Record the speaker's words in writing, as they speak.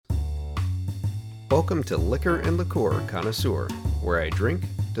Welcome to Liquor and Liqueur Connoisseur, where I drink,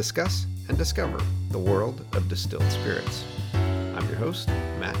 discuss, and discover the world of distilled spirits. I'm your host,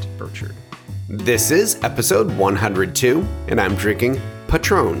 Matt Burchard. This is episode 102, and I'm drinking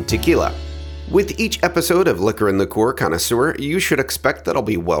Patron Tequila. With each episode of Liquor and Liqueur Connoisseur, you should expect that I'll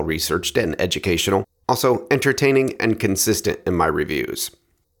be well-researched and educational, also entertaining and consistent in my reviews.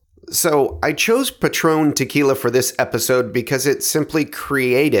 So, I chose Patron Tequila for this episode because it simply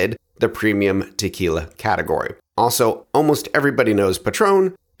created the premium tequila category. Also, almost everybody knows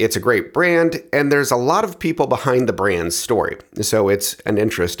Patron. It's a great brand, and there's a lot of people behind the brand's story, so it's an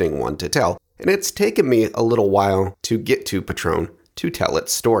interesting one to tell. And it's taken me a little while to get to Patron to tell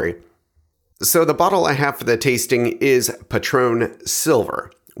its story. So the bottle I have for the tasting is Patron Silver,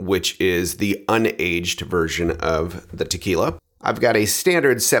 which is the unaged version of the tequila. I've got a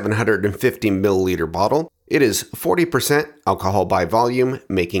standard 750 milliliter bottle. It is 40% alcohol by volume,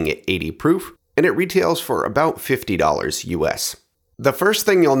 making it 80 proof, and it retails for about $50 US. The first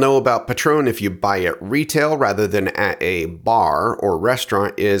thing you'll know about Patron if you buy it retail rather than at a bar or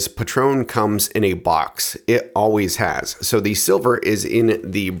restaurant is Patron comes in a box. It always has. So the silver is in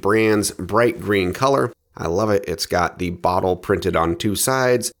the brand's bright green color. I love it. It's got the bottle printed on two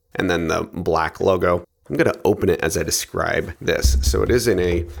sides and then the black logo. I'm going to open it as I describe this. So it is in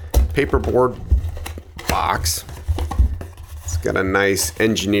a paperboard box. It's got a nice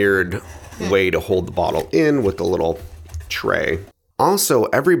engineered way to hold the bottle in with a little tray. Also,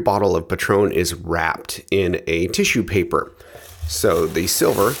 every bottle of Patron is wrapped in a tissue paper. So the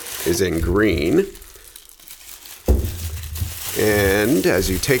silver is in green. And as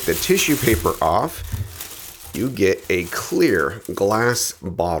you take the tissue paper off, you get a clear glass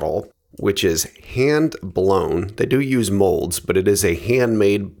bottle, which is hand blown. They do use molds, but it is a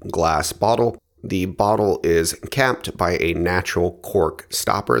handmade glass bottle. The bottle is capped by a natural cork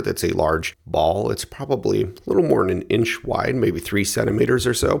stopper that's a large ball. It's probably a little more than an inch wide, maybe 3 centimeters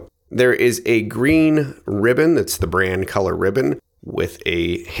or so. There is a green ribbon, that's the brand color ribbon, with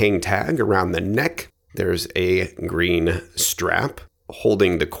a hang tag around the neck. There's a green strap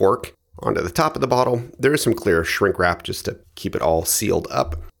holding the cork onto the top of the bottle. There is some clear shrink wrap just to keep it all sealed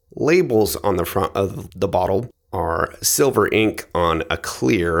up. Labels on the front of the bottle are silver ink on a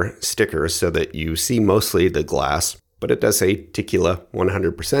clear sticker so that you see mostly the glass, but it does say Tequila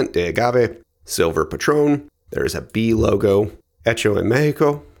 100% de Agave, Silver Patron. There's a B logo, Hecho en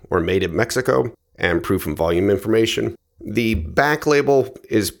Mexico, or Made in Mexico, and proof and volume information. The back label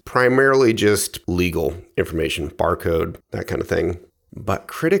is primarily just legal information, barcode, that kind of thing. But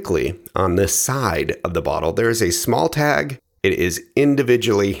critically, on this side of the bottle, there is a small tag. It is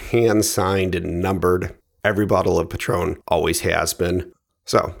individually hand-signed and numbered. Every bottle of Patron always has been.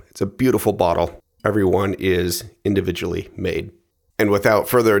 So it's a beautiful bottle. Every one is individually made. And without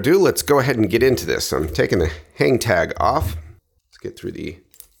further ado, let's go ahead and get into this. I'm taking the hang tag off. Let's get through the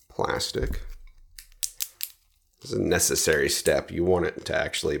plastic. This is a necessary step. You want it to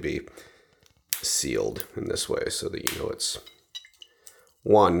actually be sealed in this way so that you know it's,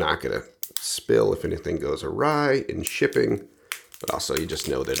 one, not going to spill if anything goes awry in shipping, but also you just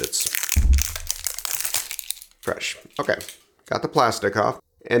know that it's fresh. Okay, got the plastic off.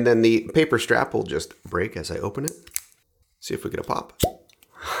 And then the paper strap will just break as I open it. See if we get a pop.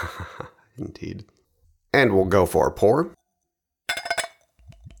 Indeed. And we'll go for a pour.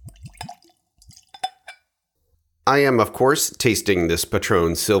 I am, of course, tasting this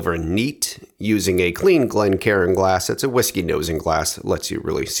Patron Silver neat using a clean Glencairn glass. It's a whiskey nosing glass. It lets you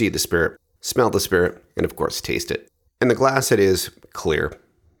really see the spirit, smell the spirit, and of course taste it. In the glass it is clear,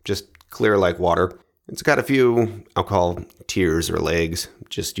 just clear like water. It's got a few, I'll call tears or legs,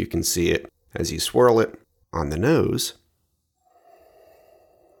 just you can see it as you swirl it. On the nose,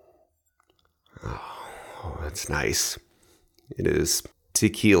 oh, that's nice. It is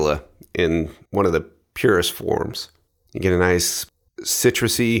tequila in one of the purest forms. You get a nice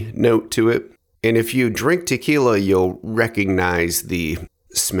citrusy note to it. And if you drink tequila, you'll recognize the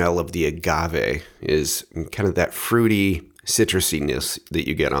smell of the agave is kind of that fruity citrusiness that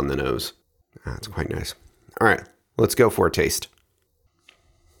you get on the nose. That's quite nice. All right, let's go for a taste.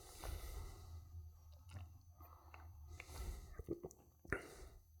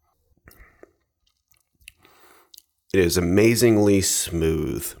 It is amazingly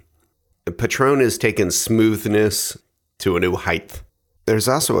smooth. Patron has taken smoothness to a new height. There's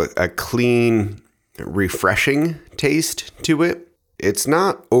also a clean, refreshing taste to it. It's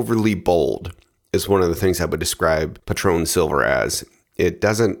not overly bold, is one of the things I would describe Patron Silver as. It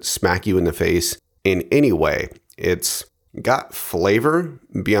doesn't smack you in the face in any way. It's got flavor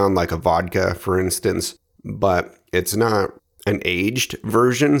beyond like a vodka, for instance, but it's not an aged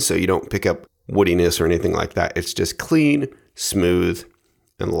version, so you don't pick up woodiness or anything like that. It's just clean, smooth,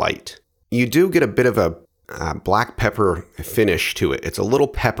 and light. You do get a bit of a black pepper finish to it. It's a little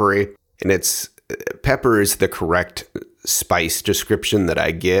peppery, and pepper is the correct spice description that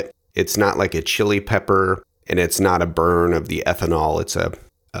I get. It's not like a chili pepper, and it's not a burn of the ethanol. It's a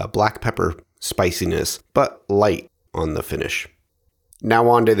black pepper spiciness, but light on the finish. Now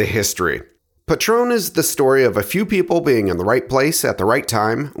on to the history. Patron is the story of a few people being in the right place at the right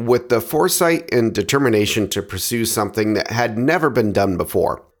time with the foresight and determination to pursue something that had never been done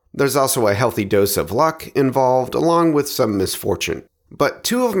before. There's also a healthy dose of luck involved, along with some misfortune. But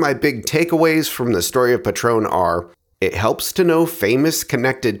two of my big takeaways from the story of Patron are, it helps to know famous,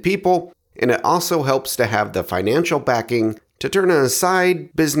 connected people, and it also helps to have the financial backing to turn a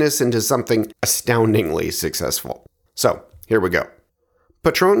side business into something astoundingly successful. So, here we go.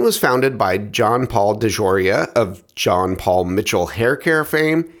 Patron was founded by John Paul DeJoria of John Paul Mitchell Hair Care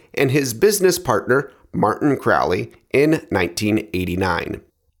fame and his business partner, Martin Crowley, in 1989.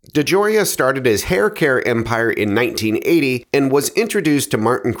 DeJoria started his hair care empire in 1980 and was introduced to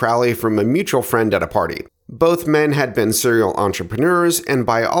Martin Crowley from a mutual friend at a party. Both men had been serial entrepreneurs, and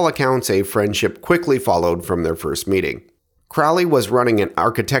by all accounts, a friendship quickly followed from their first meeting. Crowley was running an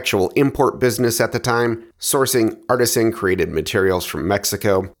architectural import business at the time, sourcing artisan-created materials from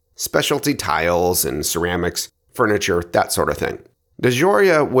Mexico, specialty tiles and ceramics, furniture, that sort of thing.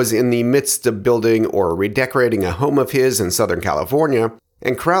 DeJoria was in the midst of building or redecorating a home of his in Southern California,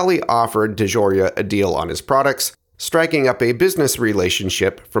 and Crowley offered DeJoria a deal on his products, striking up a business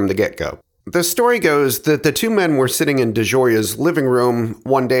relationship from the get-go. The story goes that the two men were sitting in DeJoria's living room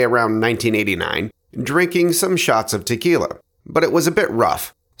one day around 1989, drinking some shots of tequila, but it was a bit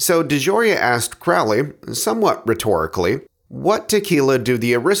rough. So DeJoria asked Crowley, somewhat rhetorically, what tequila do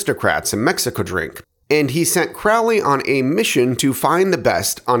the aristocrats in Mexico drink? And he sent Crowley on a mission to find the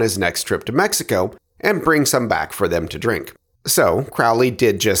best on his next trip to Mexico and bring some back for them to drink. So Crowley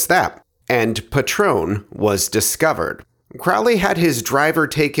did just that, and Patron was discovered. Crowley had his driver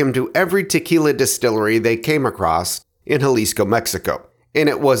take him to every tequila distillery they came across in Jalisco, Mexico. And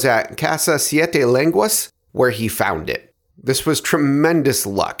it was at Casa Siete Lenguas where he found it. This was tremendous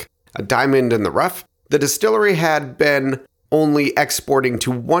luck. A diamond in the rough. The distillery had been only exporting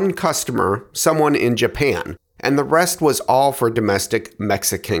to one customer, someone in Japan, and the rest was all for domestic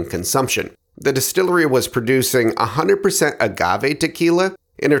Mexican consumption. The distillery was producing 100% agave tequila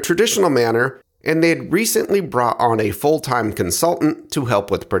in a traditional manner, and they had recently brought on a full-time consultant to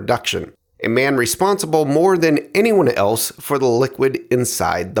help with production. A man responsible more than anyone else for the liquid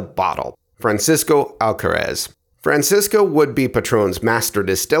inside the bottle, Francisco Alcaraz. Francisco would be Patron's master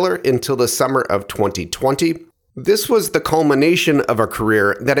distiller until the summer of 2020. This was the culmination of a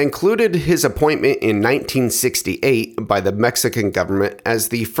career that included his appointment in 1968 by the Mexican government as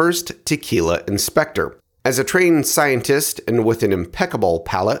the first tequila inspector. As a trained scientist and with an impeccable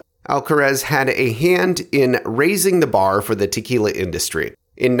palate, Alcaraz had a hand in raising the bar for the tequila industry.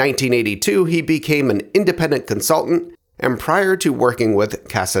 In 1982, he became an independent consultant, and prior to working with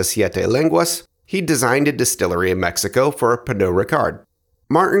Casa Siete Lenguas, he designed a distillery in Mexico for Pernod Ricard.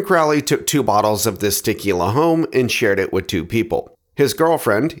 Martin Crowley took 2 bottles of this tequila home and shared it with 2 people. His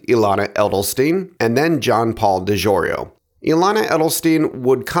girlfriend, Ilana Edelstein, and then John Paul DeJoria. Ilana Edelstein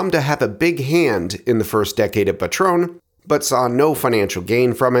would come to have a big hand in the first decade of Patron, but saw no financial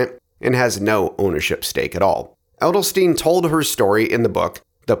gain from it and has no ownership stake at all. Edelstein told her story in the book,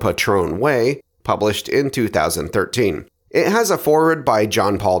 The Patron Way, published in 2013. It has a foreword by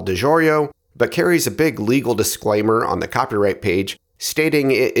John Paul DeJoria, but carries a big legal disclaimer on the copyright page stating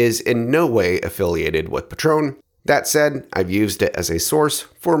it is in no way affiliated with Patron. That said, I've used it as a source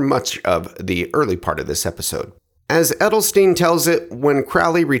for much of the early part of this episode. As Edelstein tells it, when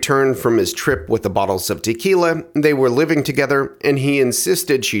Crowley returned from his trip with the bottles of tequila, they were living together and he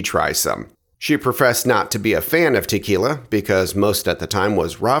insisted she try some. She professed not to be a fan of tequila because most at the time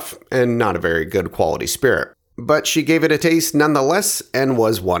was rough and not a very good quality spirit. But she gave it a taste nonetheless and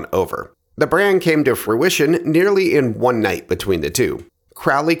was won over. The brand came to fruition nearly in one night between the two.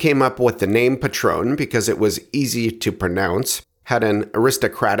 Crowley came up with the name Patron because it was easy to pronounce, had an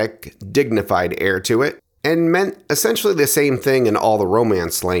aristocratic, dignified air to it, and meant essentially the same thing in all the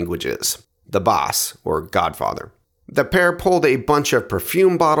Romance languages, the boss or godfather. The pair pulled a bunch of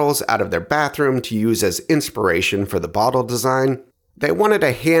perfume bottles out of their bathroom to use as inspiration for the bottle design. They wanted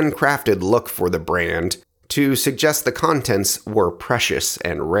a handcrafted look for the brand to suggest the contents were precious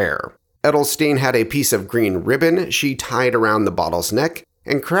and rare. Edelstein had a piece of green ribbon she tied around the bottle's neck,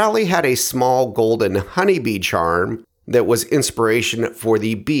 and Crowley had a small golden honeybee charm that was inspiration for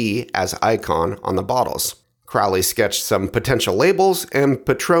the bee as icon on the bottles. Crowley sketched some potential labels, and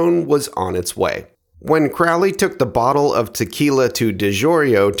Patron was on its way. When Crowley took the bottle of tequila to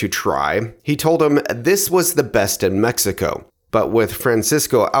DiGiorio to try, he told him this was the best in Mexico, but with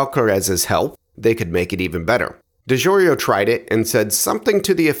Francisco Alcaraz's help, they could make it even better. DiGiorio tried it and said something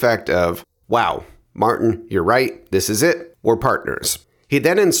to the effect of, "Wow, Martin, you're right, this is it, we're partners." He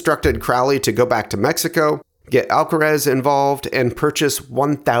then instructed Crowley to go back to Mexico, get Alcaraz involved, and purchase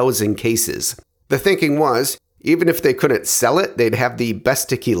 1,000 cases. The thinking was, even if they couldn't sell it, they'd have the best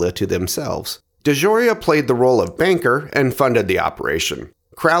tequila to themselves. DiGiorio played the role of banker and funded the operation.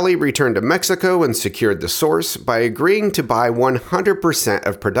 Crowley returned to Mexico and secured the source by agreeing to buy 100%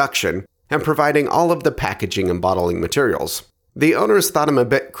 of production and providing all of the packaging and bottling materials. The owners thought him a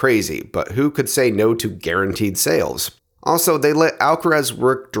bit crazy, but who could say no to guaranteed sales? Also, they let Alcaraz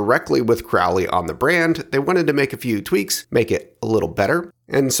work directly with Crowley on the brand. They wanted to make a few tweaks, make it a little better.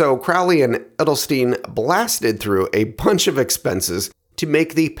 And so Crowley and Edelstein blasted through a bunch of expenses to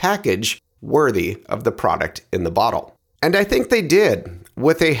make the package worthy of the product in the bottle. And I think they did.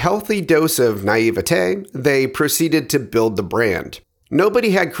 With a healthy dose of naivete, they proceeded to build the brand.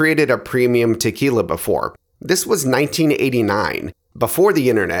 Nobody had created a premium tequila before. This was 1989, before the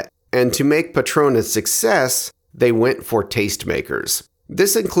internet, and to make Patron a success, they went for tastemakers.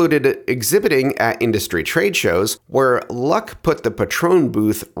 This included exhibiting at industry trade shows, where luck put the Patron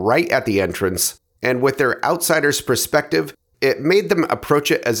booth right at the entrance, and with their outsider's perspective, it made them approach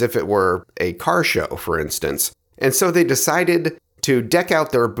it as if it were a car show, for instance. And so they decided to deck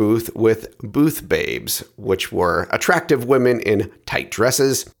out their booth with booth babes, which were attractive women in tight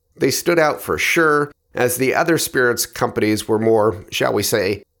dresses. They stood out for sure, as the other spirits companies were more, shall we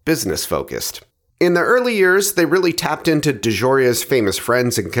say, business-focused. In the early years, they really tapped into DiGiorio's famous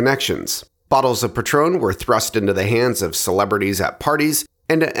friends and connections. Bottles of Patron were thrust into the hands of celebrities at parties,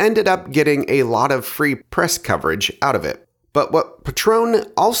 and it ended up getting a lot of free press coverage out of it. But what Patron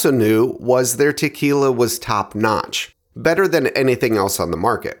also knew was their tequila was top-notch, better than anything else on the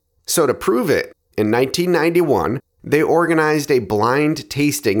market. So to prove it, in 1991, they organized a blind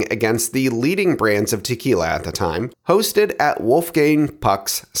tasting against the leading brands of tequila at the time, hosted at Wolfgang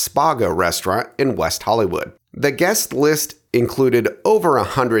Puck's Spago restaurant in West Hollywood. The guest list included over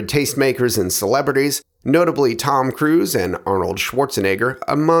 100 tastemakers and celebrities, notably Tom Cruise and Arnold Schwarzenegger,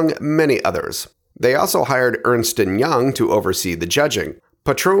 among many others. They also hired Ernst & Young to oversee the judging.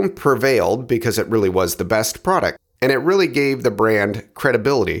 Patron prevailed because it really was the best product, and it really gave the brand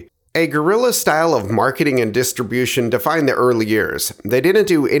credibility. A guerrilla style of marketing and distribution defined the early years. They didn't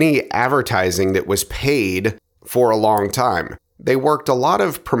do any advertising that was paid for a long time. They worked a lot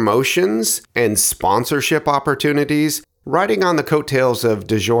of promotions and sponsorship opportunities, riding on the coattails of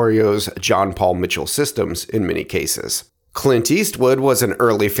DiGiorio's John Paul Mitchell systems in many cases. Clint Eastwood was an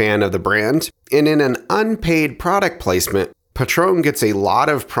early fan of the brand, and in an unpaid product placement, Patron gets a lot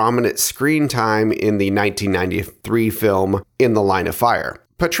of prominent screen time in the 1993 film In the Line of Fire.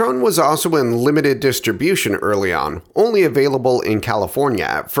 Patron was also in limited distribution early on, only available in California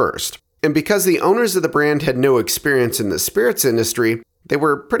at first. And because the owners of the brand had no experience in the spirits industry, they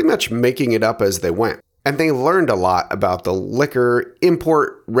were pretty much making it up as they went. And they learned a lot about the liquor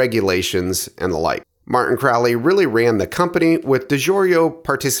import regulations and the like. Martin Crowley really ran the company, with DiGiorio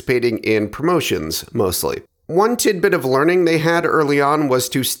participating in promotions mostly. One tidbit of learning they had early on was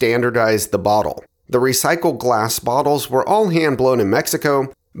to standardize the bottle. The recycled glass bottles were all hand-blown in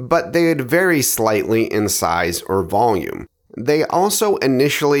Mexico, but they'd vary slightly in size or volume. They also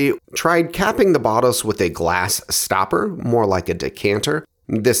initially tried capping the bottles with a glass stopper, more like a decanter.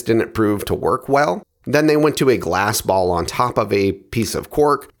 This didn't prove to work well. Then they went to a glass ball on top of a piece of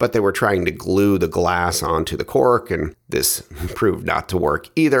cork, but they were trying to glue the glass onto the cork, and this proved not to work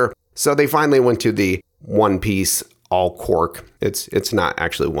either. So they finally went to the one-piece all cork. It's not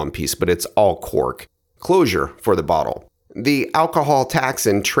actually one piece, but it's all cork closure for the bottle. The Alcohol Tax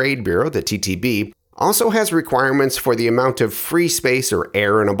and Trade Bureau, the TTB, also has requirements for the amount of free space or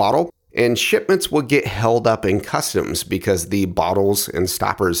air in a bottle, and shipments will get held up in customs because the bottles and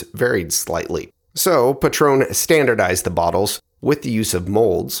stoppers varied slightly. So Patron standardized the bottles with the use of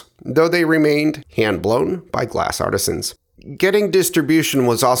molds, though they remained hand-blown by glass artisans. Getting distribution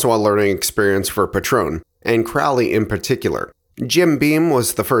was also a learning experience for Patron, and Crowley in particular. Jim Beam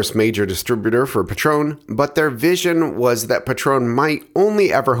was the first major distributor for Patron, but their vision was that Patron might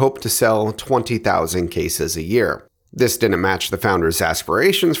only ever hope to sell 20,000 cases a year. This didn't match the founders'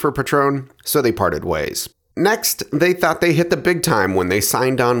 aspirations for Patron, so they parted ways. Next, they thought they hit the big time when they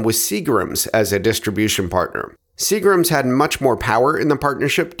signed on with Seagram's as a distribution partner. Seagram's had much more power in the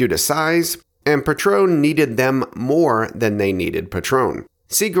partnership due to size, and Patron needed them more than they needed Patron.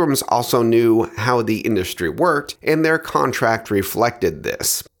 Seagram's also knew how the industry worked, and their contract reflected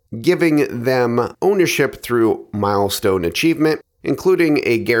this, giving them ownership through milestone achievement, including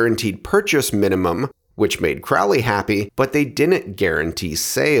a guaranteed purchase minimum, which made Crowley happy, but they didn't guarantee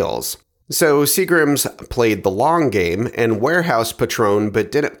sales. So Seagram's played the long game and warehoused Patron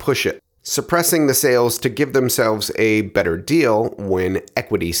but didn't push it, suppressing the sales to give themselves a better deal when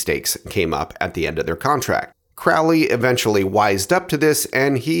equity stakes came up at the end of their contract. Crowley eventually wised up to this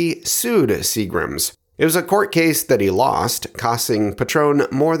and he sued Seagram's. It was a court case that he lost, costing Patron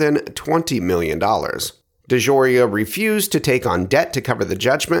more than $20 million. DeGioia refused to take on debt to cover the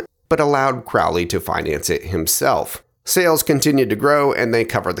judgment, but allowed Crowley to finance it himself. Sales continued to grow and they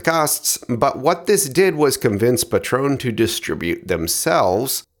covered the costs, but what this did was convince Patron to distribute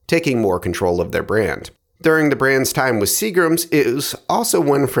themselves, taking more control of their brand. During the brand's time with Seagram's, it was also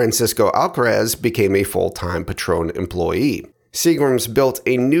when Francisco Alcaraz became a full-time Patron employee. Seagram's built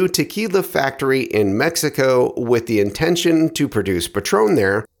a new tequila factory in Mexico with the intention to produce Patron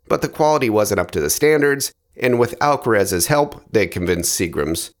there, but the quality wasn't up to the standards, and with Alcaraz's help, they convinced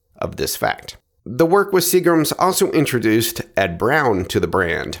Seagram's of this fact. The work with Seagram's also introduced Ed Brown to the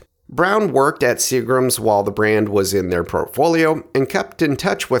brand. Brown worked at Seagram's while the brand was in their portfolio and kept in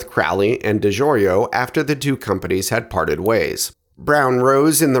touch with Crowley and DeGioia after the two companies had parted ways. Brown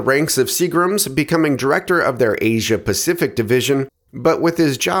rose in the ranks of Seagram's, becoming director of their Asia-Pacific division, but with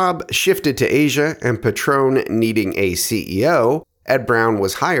his job shifted to Asia and Patron needing a CEO, Ed Brown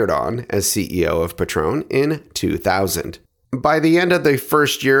was hired on as CEO of Patron in 2000. By the end of the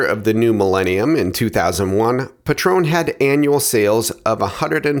first year of the new millennium in 2001, Patron had annual sales of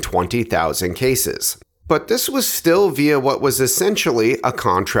 120,000 cases. But this was still via what was essentially a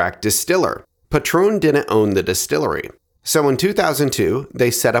contract distiller. Patron didn't own the distillery. So in 2002, they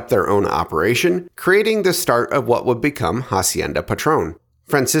set up their own operation, creating the start of what would become Hacienda Patron.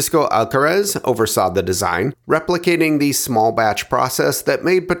 Francisco Alcaraz oversaw the design, replicating the small batch process that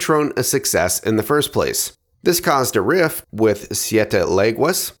made Patron a success in the first place. This caused a rift with Siete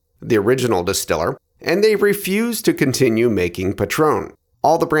Leguas, the original distiller, and they refused to continue making Patron.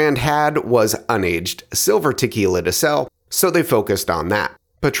 All the brand had was unaged silver tequila to sell, so they focused on that.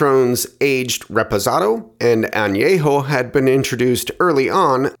 Patron's aged Reposado and Añejo had been introduced early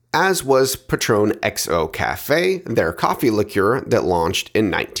on, as was Patron XO Café, their coffee liqueur that launched in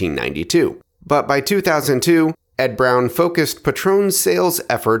 1992. But by 2002, Ed Brown focused Patron's sales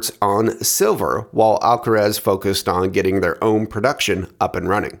efforts on silver, while Alcaraz focused on getting their own production up and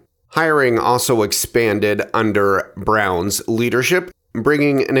running. Hiring also expanded under Brown's leadership,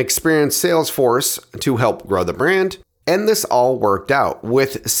 bringing an experienced sales force to help grow the brand, and this all worked out,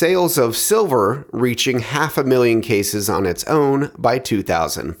 with sales of silver reaching 500,000 cases on its own by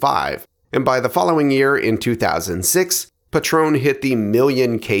 2005. And by the following year, in 2006, Patron hit the 1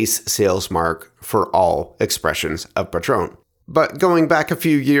 million case sales mark for all expressions of Patron. But going back a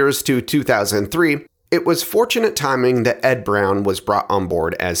few years to 2003, it was fortunate timing that Ed Brown was brought on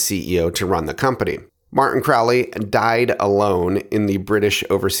board as CEO to run the company. Martin Crowley died alone in the British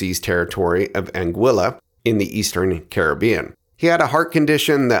Overseas Territory of Anguilla in the Eastern Caribbean. He had a heart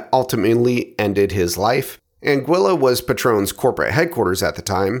condition that ultimately ended his life. Anguilla was Patron's corporate headquarters at the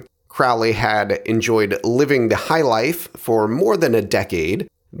time. Crowley had enjoyed living the high life for more than a decade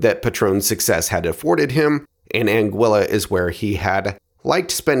that Patron's success had afforded him, and Anguilla is where he had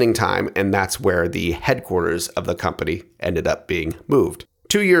liked spending time, and that's where the headquarters of the company ended up being moved.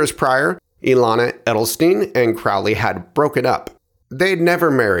 2 years prior, Ilana Edelstein and Crowley had broken up. They'd never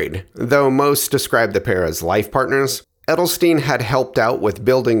married, though most describe the pair as life partners. Edelstein had helped out with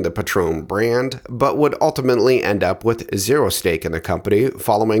building the Patron brand, but would ultimately end up with zero stake in the company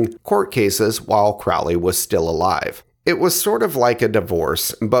following court cases while Crowley was still alive. It was sort of like a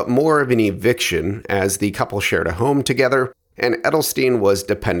divorce, but more of an eviction as the couple shared a home together, and Edelstein was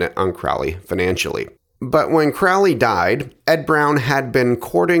dependent on Crowley financially. But when Crowley died, Ed Brown had been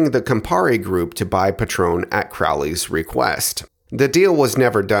courting the Campari Group to buy Patron at Crowley's request. The deal was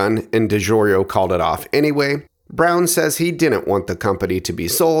never done, and DeGioia called it off anyway. Brown says he didn't want the company to be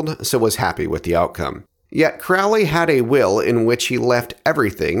sold, so was happy with the outcome. Yet Crowley had a will in which he left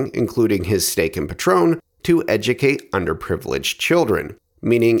everything, including his stake in Patron, to educate underprivileged children,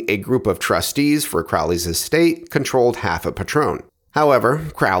 meaning a group of trustees for Crowley's estate controlled half of Patron. However,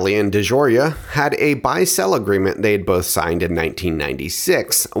 Crowley and DeGioia had a buy-sell agreement they had both signed in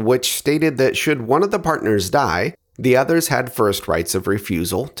 1996, which stated that should one of the partners die, the others had first rights of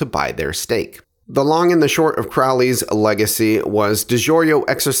refusal to buy their stake. The long and the short of Crowley's legacy was DeGioia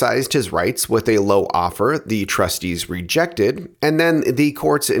exercised his rights with a low offer the trustees rejected, and then the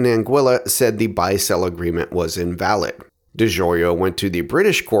courts in Anguilla said the buy-sell agreement was invalid. DeGioia went to the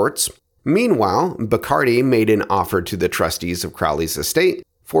British courts. Meanwhile, Bacardi made an offer to the trustees of Crowley's estate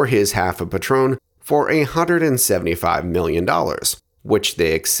for his half of Patron for $175 million, which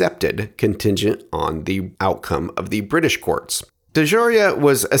they accepted contingent on the outcome of the British courts. DeGioia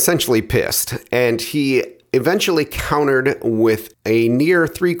was essentially pissed, and he eventually countered with a near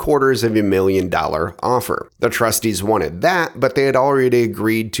 $750,000 offer. The trustees wanted that, but they had already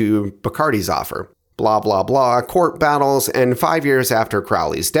agreed to Bacardi's offer. Blah, blah, blah, court battles, and 5 years after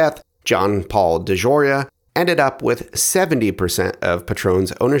Crowley's death, John Paul DeGioia ended up with 70% of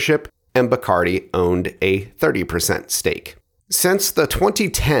Patron's ownership, and Bacardi owned a 30% stake. Since the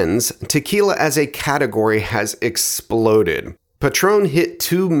 2010s, tequila as a category has exploded. Patron hit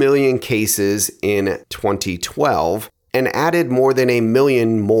 2 million cases in 2012 and added more than 1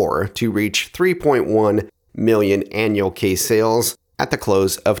 million more to reach 3.1 million annual case sales at the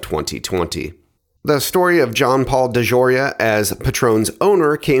close of 2020. The story of John Paul DeGioia as Patron's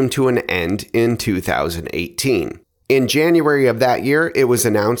owner came to an end in 2018. In January of that year, it was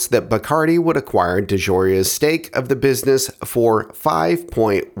announced that Bacardi would acquire DeGioia's stake of the business for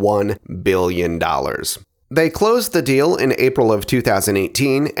 $5.1 billion. They closed the deal in April of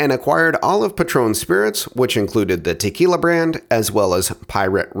 2018 and acquired all of Patron Spirits, which included the tequila brand, as well as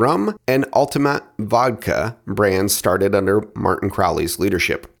Pirate Rum and Ultimate Vodka brands started under Martin Crowley's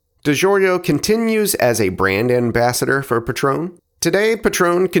leadership. DeGioia continues as a brand ambassador for Patron. Today,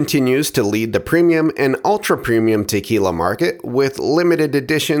 Patron continues to lead the premium and ultra-premium tequila market with limited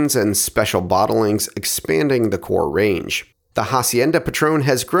editions and special bottlings expanding the core range. The Hacienda Patron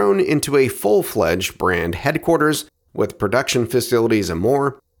has grown into a full-fledged brand headquarters with production facilities and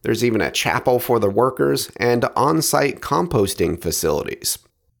more. There's even a chapel for the workers and on-site composting facilities.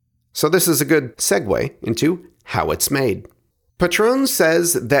 So this is a good segue into how it's made. Patron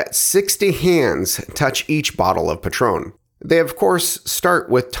says that 60 hands touch each bottle of Patron. They, of course, start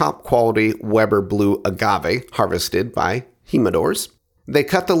with top-quality Weber Blue agave harvested by humidors. They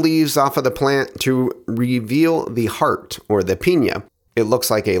cut the leaves off of the plant to reveal the heart, or the piña. It looks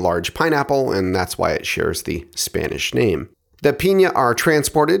like a large pineapple, and that's why it shares the Spanish name. The piña are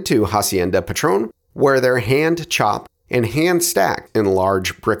transported to Hacienda Patron, where they're hand-chopped and hand-stacked in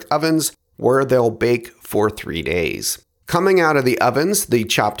large brick ovens, where they'll bake for 3 days. Coming out of the ovens, the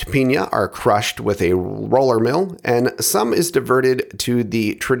chopped piña are crushed with a roller mill, and some is diverted to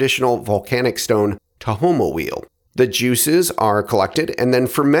the traditional volcanic stone Tahoma wheel. The juices are collected and then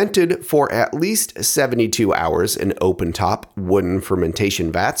fermented for at least 72 hours in open-top wooden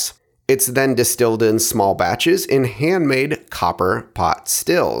fermentation vats. It's then distilled in small batches in handmade copper pot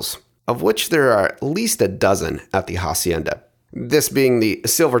stills, of which there are at least a dozen at the Hacienda. This being the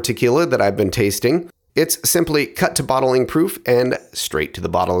silver tequila that I've been tasting, it's simply cut to bottling proof and straight to the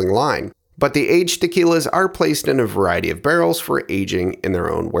bottling line. But the aged tequilas are placed in a variety of barrels for aging in their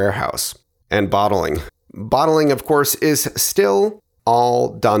own warehouse. And bottling. Bottling, of course, is still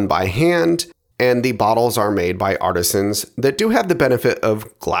all done by hand, and the bottles are made by artisans that do have the benefit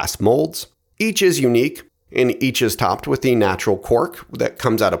of glass molds. Each is unique, and each is topped with the natural cork that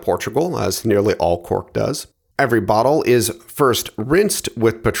comes out of Portugal, as nearly all cork does. Every bottle is first rinsed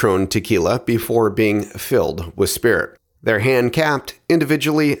with Patron tequila before being filled with spirit. They're hand-capped,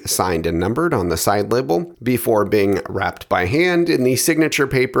 individually signed and numbered on the side label before being wrapped by hand in the signature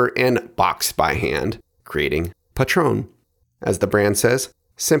paper and boxed by hand, creating Patron. As the brand says,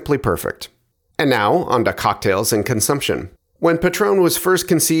 simply perfect. And now, on to cocktails and consumption. When Patron was first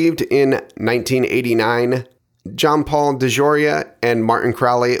conceived in 1989, John Paul DeGioia and Martin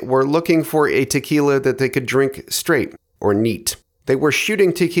Crowley were looking for a tequila that they could drink straight or neat. They were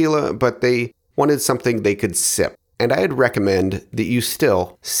shooting tequila, but they wanted something they could sip. And I'd recommend that you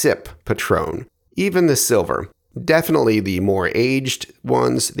still sip Patron, even the silver. Definitely the more aged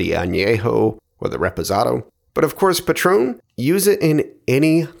ones, the Añejo or the Reposado. But of course, Patron, use it in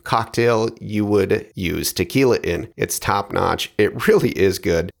any cocktail you would use tequila in. It's top notch. It really is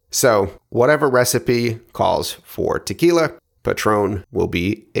good. So whatever recipe calls for tequila, Patron will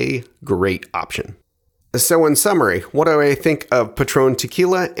be a great option. So in summary, what do I think of Patron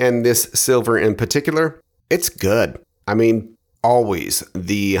tequila and this silver in particular? It's good. I mean, always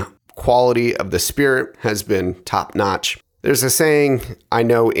the quality of the spirit has been top notch. There's a saying I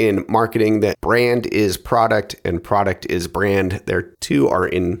know in marketing that brand is product and product is brand. Their two are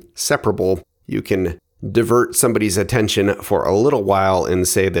inseparable. You can divert somebody's attention for a little while and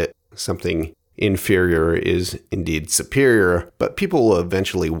say that something inferior is indeed superior, but people will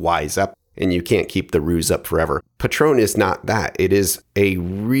eventually wise up and you can't keep the ruse up forever. Patron is not that. It is a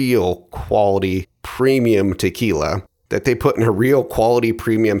real quality premium tequila that they put in a real quality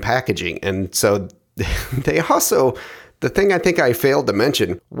premium packaging. And so they also the thing I think I failed to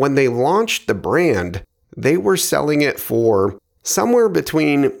mention, when they launched the brand, they were selling it for somewhere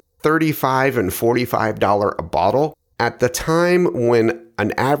between $35 and $45 a bottle at the time when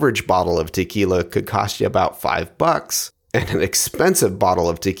an average bottle of tequila could cost you about $5 and an expensive bottle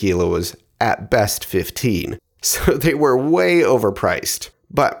of tequila was at best $15. So they were way overpriced.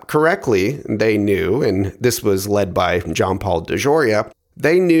 But correctly, they knew, and this was led by John Paul DeJoria,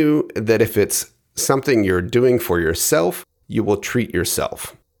 they knew that if it's something you're doing for yourself, you will treat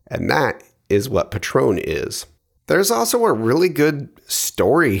yourself. And that is what Patron is. There's also a really good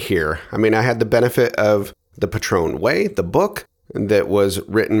story here. I mean, I had the benefit of The Patron Way, the book that was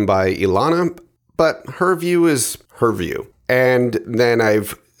written by Ilana, but her view is her view. And then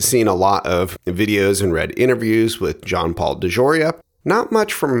I've seen a lot of videos and read interviews with John Paul DeJoria. Not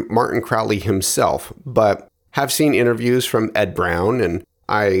much from Martin Crowley himself, but have seen interviews from Ed Brown, and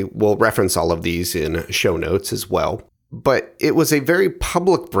I will reference all of these in show notes as well. But it was a very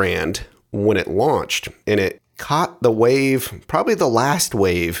public brand when it launched, and it caught the wave, probably the last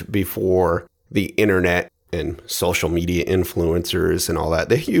wave before the internet and social media influencers and all that.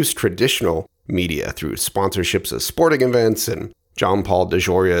 They used traditional media through sponsorships of sporting events and John Paul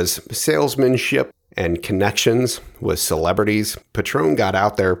DeJoria's salesmanship and connections with celebrities. Patron got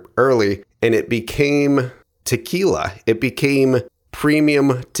out there early and it became tequila. It became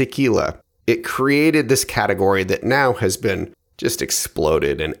premium tequila. It created this category that now has been just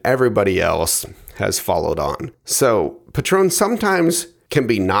exploded and everybody else has followed on. So Patron sometimes can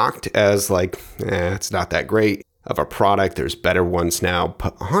be knocked as like, it's not that great of a product. There's better ones now.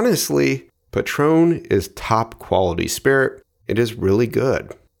 But honestly, Patron is top quality spirit. It is really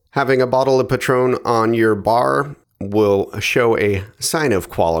good. Having a bottle of Patron on your bar will show a sign of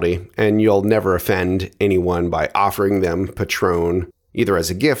quality, and you'll never offend anyone by offering them Patron either as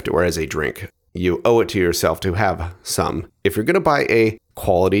a gift or as a drink. You owe it to yourself to have some. If you're going to buy a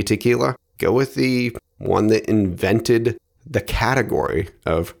quality tequila, go with the one that invented the category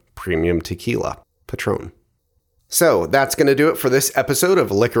of premium tequila, Patron. So that's going to do it for this episode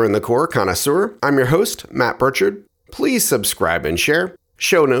of Liquor in the Core Connoisseur. I'm your host, Matt Burchard. Please subscribe and share.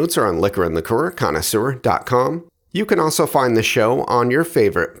 Show notes are on liquorinthecoreconnoisseur.com. You can also find the show on your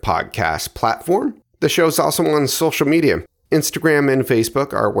favorite podcast platform. The show's also on social media. Instagram and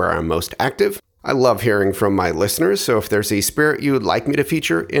Facebook are where I'm most active. I love hearing from my listeners, so if there's a spirit you would like me to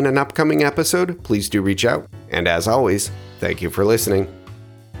feature in an upcoming episode, please do reach out. And as always, thank you for listening.